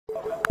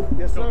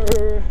Yes,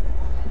 sir.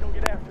 Go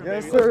get after it,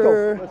 Yes, baby.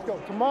 sir. Let's go.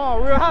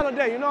 Tomorrow, real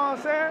holiday, you know what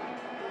I'm saying?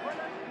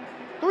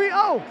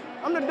 3-0.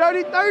 I'm the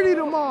dirty 30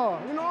 tomorrow.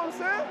 You know what I'm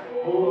saying?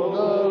 For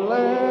the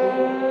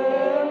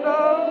land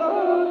of the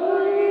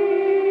free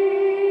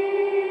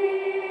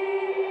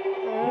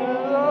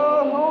and the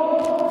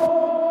home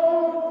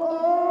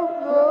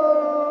of the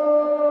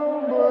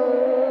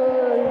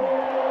brave.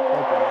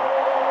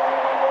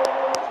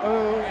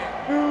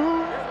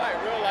 It's like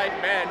real life,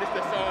 man. This is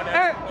the song that.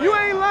 Hey, you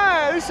ain't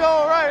lying. It's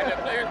all right. The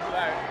players be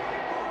like.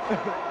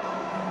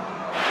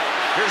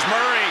 Here's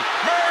Murray.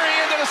 Murray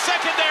into the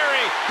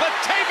secondary.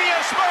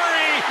 Latavius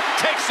Murray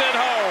takes it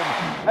home.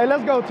 Hey,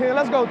 let's go, 10.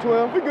 Let's go,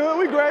 12. We good.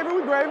 We gravy.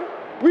 We gravy.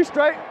 We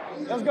straight.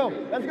 Let's go.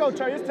 Let's go,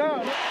 Trey. It's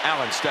time.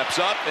 Allen steps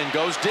up and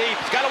goes deep.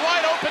 He's got a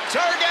wide open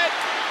target,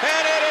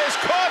 and it is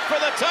caught for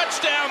the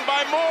touchdown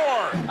by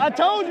Moore. I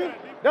told you.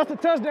 That's the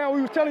touchdown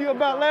we was telling you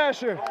about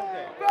last year.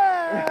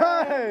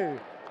 Hey,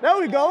 there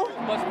we go.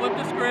 Let's flip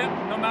the script,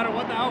 no matter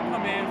what the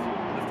outcome is.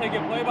 Let's take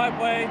it play by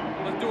play.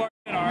 Let's do our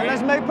thing, all right? And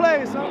let's make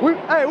plays, son. We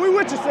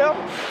with yourself.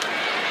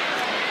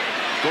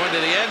 Going to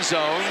the end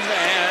zone,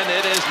 and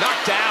it is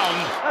knocked down.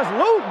 That's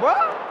Luke, bro.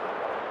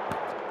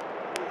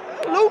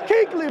 Luke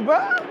Kuechly,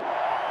 bro.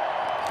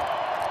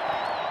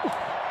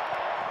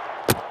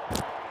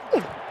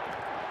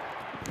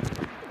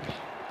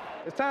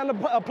 It's time to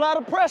apply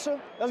the pressure.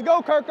 Let's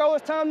go, Kirko.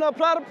 It's time to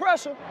apply the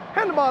pressure.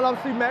 Hand the ball off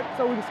to C-Mac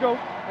so we can go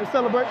and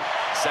celebrate.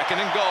 Second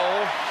and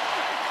goal.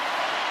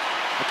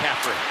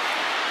 McCaffrey.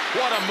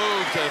 What a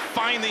move to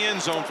find the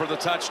end zone for the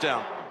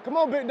touchdown. Come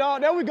on, big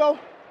dog. There we go.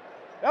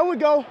 There we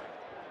go.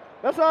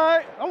 That's all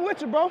right. I'm with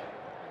you, bro.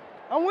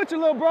 I'm with you,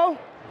 little bro.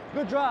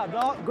 Good drive,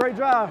 dog. Great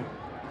drive.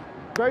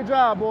 Great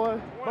drive, boy.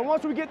 But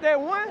once we get that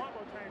one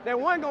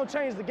gonna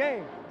change the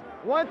game.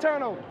 One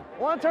turnover,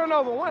 one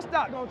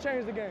stop gonna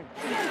change the game.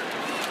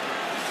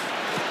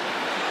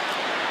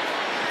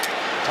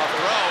 Tough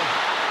throw.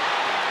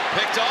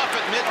 Picked off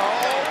at mid.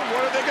 Oh,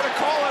 what are they going to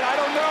call it? I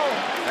don't know.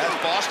 As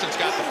Boston's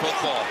got the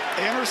football.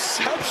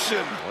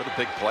 Interception. What a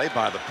big play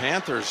by the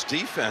Panthers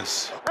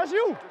defense. That's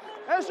you.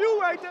 That's you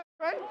right there,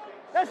 right?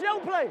 That's your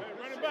play.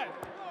 Run it back.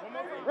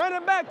 Run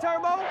it back,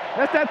 Turbo.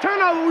 That's that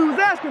turnover we was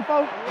asking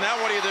for. Now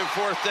what do you do?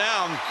 Fourth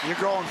down. You're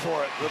going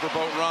for it.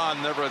 Riverboat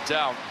Ron, never a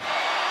doubt.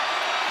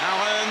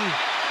 Allen,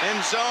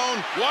 end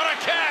zone. What a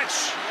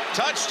catch.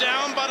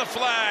 Touchdown by the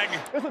flag.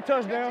 It's a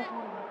touchdown.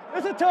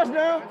 It's a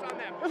touchdown.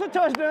 It's a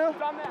touchdown.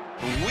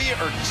 We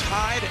are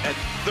tied at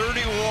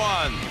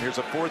 31. Here's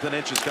a 4th and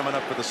inches coming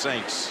up for the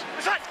Saints.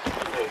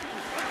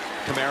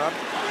 Kamara.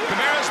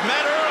 Kamara's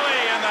met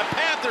early, and the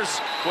Panthers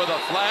with a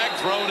flag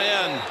thrown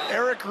in.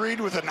 Eric Reed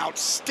with an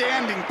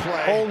outstanding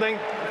play. Holding,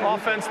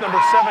 offense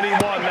number 71.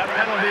 That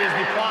penalty is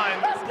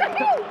declined.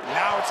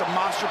 Now it's a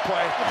monster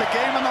play. With the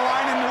game on the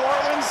line in New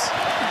Orleans.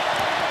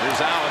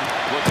 There's Allen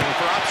looking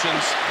for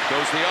options.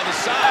 Goes the other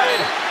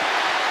side.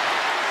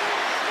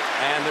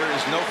 And there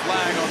is no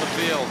flag on the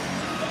field.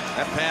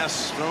 That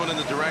pass thrown in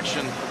the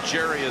direction of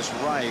Jarius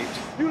Wright.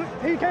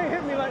 He can't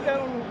hit me like that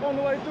on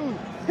the way through.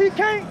 He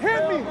can't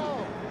hit me.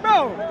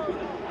 Bro,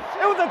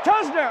 it was a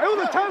touchdown. It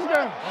was a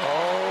touchdown.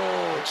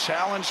 Oh,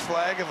 challenge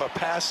flag of a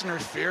pass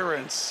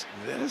interference.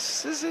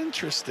 This is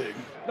interesting.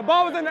 The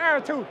ball was in the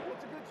air, too.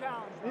 It's a good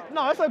challenge.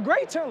 No, it's a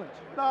great challenge.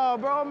 No,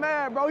 bro, I'm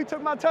mad, bro. He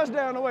took my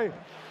touchdown away.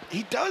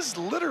 He does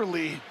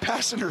literally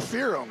pass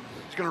interfere him.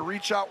 He's going to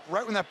reach out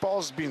right when that ball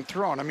is being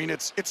thrown. I mean,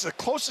 it's the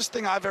closest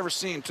thing I've ever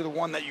seen to the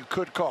one that you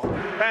could call.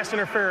 Pass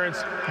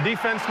interference,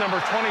 defense number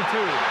 22. The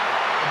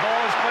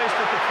ball is placed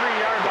at the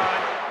 3-yard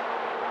line.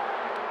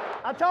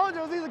 I told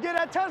you it was either get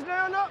that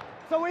touchdown up,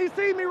 so when he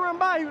see me run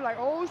by, he was like,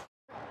 oh,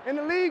 in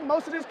the league,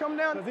 most of this come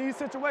down to these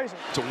situations.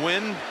 To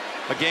win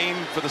a game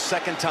for the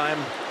 2nd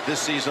time this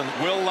season,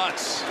 Will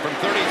Lutz from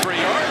 33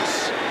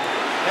 yards.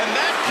 And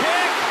that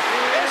kick